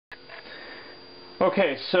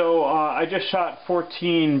Okay, so I just shot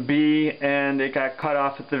 14B and it got cut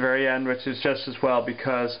off at the very end, which is just as well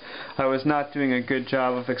because I was not doing a good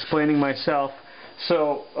job of explaining myself.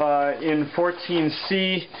 So in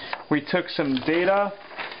 14C we took some data,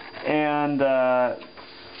 and that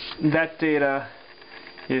data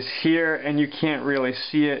is here, and you can't really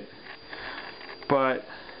see it, but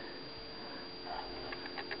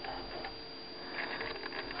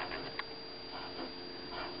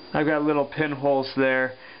I've got little pinholes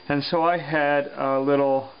there, and so I had a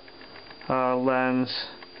little lens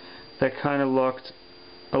that kind of looked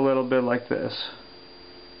a little bit like this.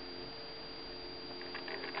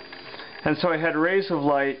 And so I had rays of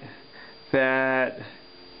light that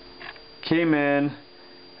came in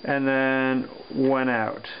and then went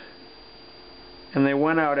out. And they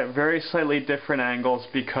went out at very slightly different angles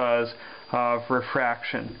because of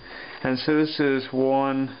refraction. And so this is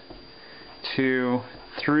 1, 2,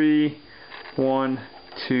 3, 1,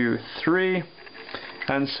 2, 3.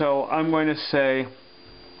 And so I'm going to say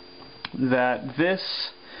that this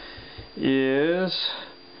is,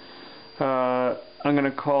 I'm going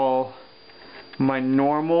to call my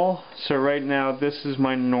normal. So right now this is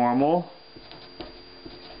my normal.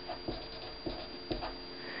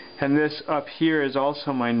 And this up here is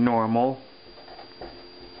also my normal.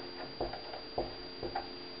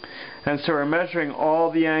 And so we're measuring all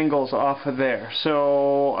the angles off of there.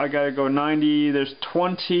 So I gotta go 90, there's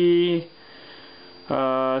 20,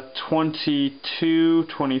 22,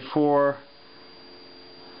 24.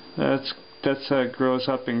 That grows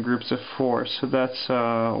up in groups of 4. So that's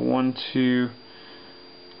 1, 2,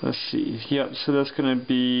 let's see. Yep, so that's gonna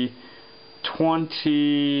be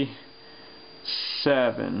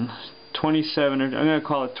 27. 27, I'm gonna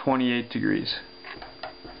call it 28 degrees.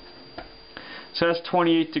 So that's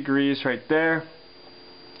 28 degrees right there.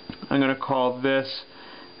 I'm going to call this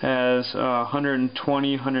as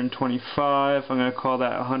 120, 125. I'm going to call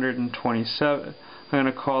that 127. I'm going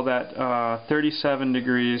to call that 37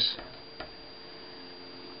 degrees.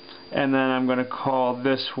 And then I'm going to call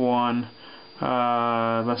this one,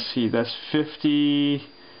 let's see, that's 50.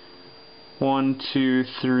 1, 2,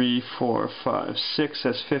 3, 4, 5, 6.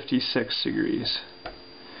 That's 56 degrees.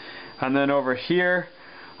 And then over here,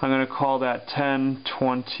 I'm going to call that 10,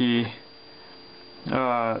 20.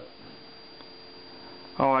 Oh,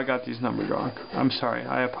 I got these numbers wrong. I'm sorry.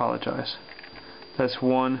 I apologize. That's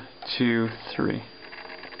 1, 2, 3.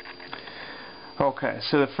 Okay,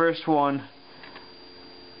 so the first one,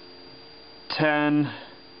 10,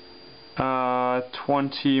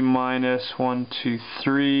 20 minus 1, 2,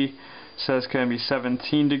 3. So it's going to be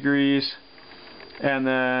 17 degrees. And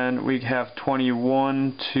then we have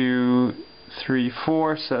 21, 2, 3,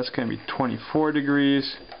 4. So that's going to be 24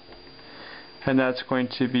 degrees. And that's going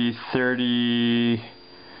to be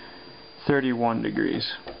 31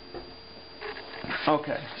 degrees.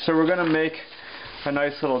 Okay, so we're going to make a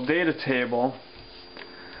nice little data table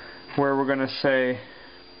where we're going to say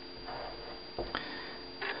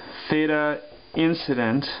theta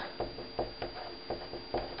incident,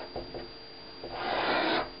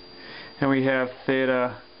 and we have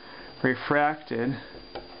theta refracted,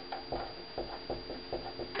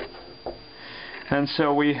 and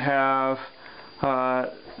so we have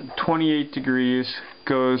 28 degrees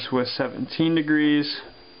goes with 17 degrees,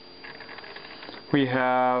 we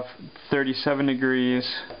have 37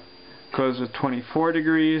 degrees goes with 24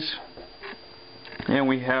 degrees, and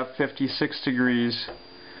we have 56 degrees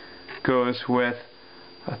goes with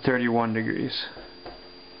 31 degrees.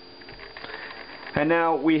 And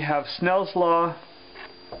now we have Snell's law,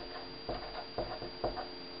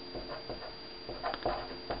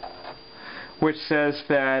 which says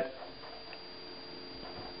that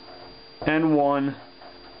N1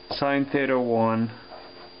 sine theta 1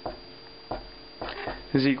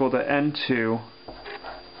 is equal to N2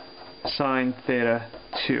 sine theta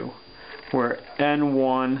 2, where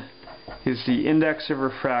N1 is the index of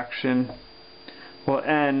refraction, well,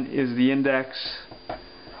 N is the index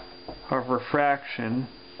of refraction,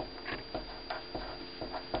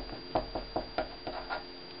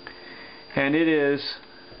 and it is,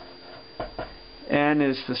 N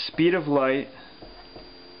is the speed of light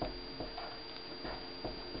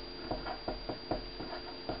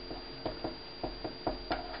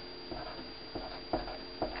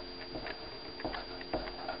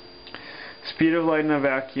in a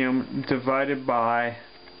vacuum divided by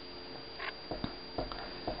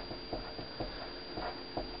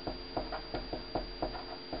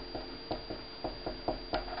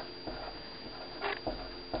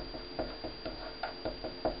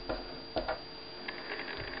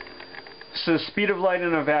it's the speed of light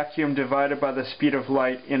in a vacuum divided by the speed of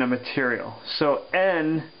light in a material. So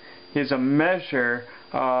n is a measure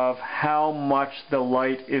of how much the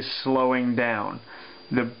light is slowing down.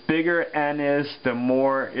 The bigger n is, the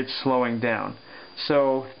more it's slowing down.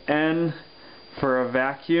 So n for a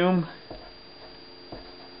vacuum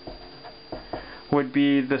would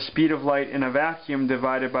be the speed of light in a vacuum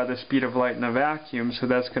divided by the speed of light in a vacuum, so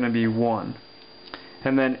that's going to be 1.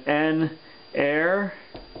 And then n air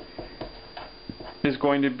is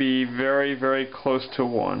going to be very, very close to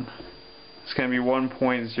 1. It's going to be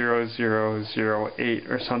 1.0008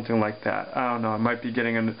 or something like that. I don't know, I might be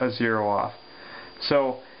getting a 0 off.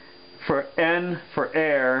 So for n for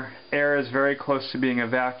air, air is very close to being a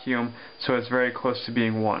vacuum, so it's very close to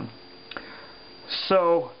being 1.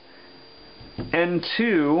 So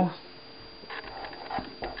N2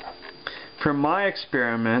 for my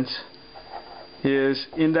experiment is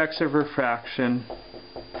index of refraction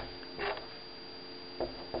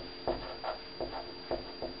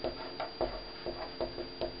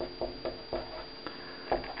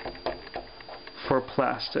for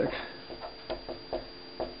plastic,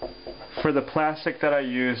 for the plastic that I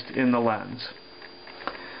used in the lens.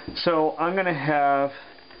 So I'm going to have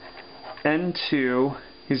N2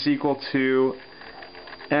 is equal to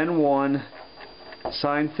N1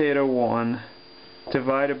 sine theta 1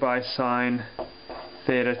 divided by sine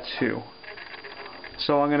theta 2.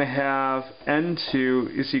 So I'm going to have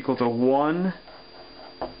N2 is equal to 1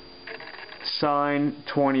 sine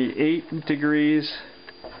 28 degrees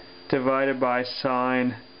divided by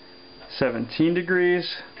sine 17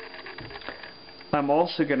 degrees. I'm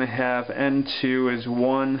also going to have N2 is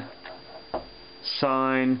 1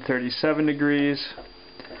 sine 37 degrees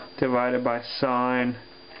divided by sine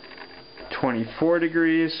 24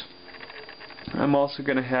 degrees. I'm also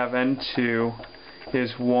going to have N2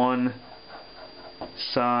 is 1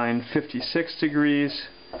 sine 56 degrees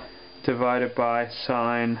divided by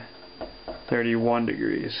sine 31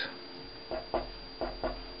 degrees.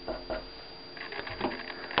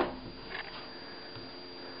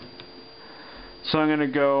 So I'm going to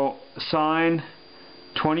go sine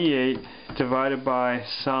 28 divided by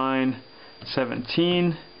sine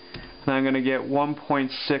 17, and I'm going to get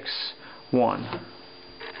 1.61.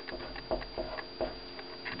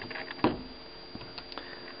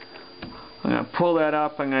 I'm going to pull that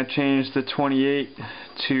up. I'm going to change the 28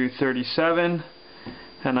 to 37,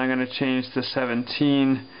 and I'm going to change the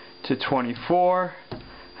 17 to 24,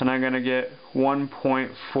 and I'm going to get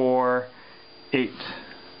 1.48.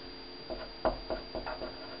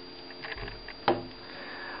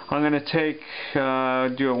 I'm going to take,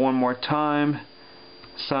 do it one more time,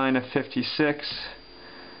 sine of 56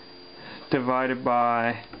 divided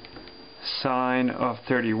by sine of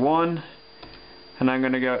 31, and I'm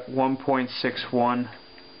going to get 1.61.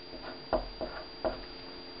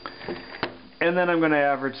 And then I'm going to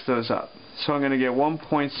average those up. So I'm going to get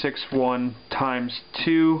 1.61 times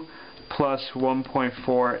 2 plus 1.48.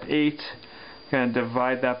 I'm going to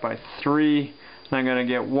divide that by 3, and I'm going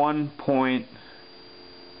to get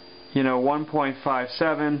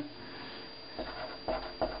 1.57.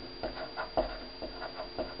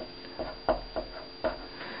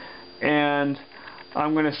 And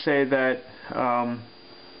I'm going to say that I'm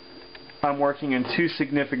working in 2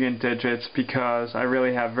 significant digits because I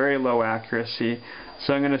really have very low accuracy.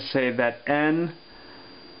 So I'm going to say that N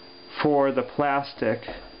for the plastic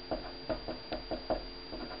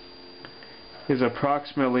is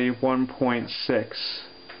approximately 1.6.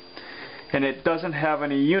 And it doesn't have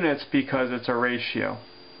any units because it's a ratio.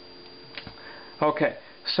 Okay,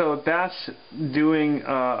 so that's doing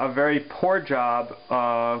a very poor job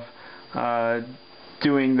of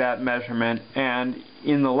doing that measurement, and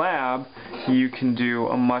in the lab you can do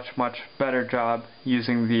a much better job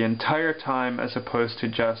using the entire time as opposed to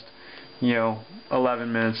just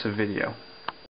 11 minutes of video.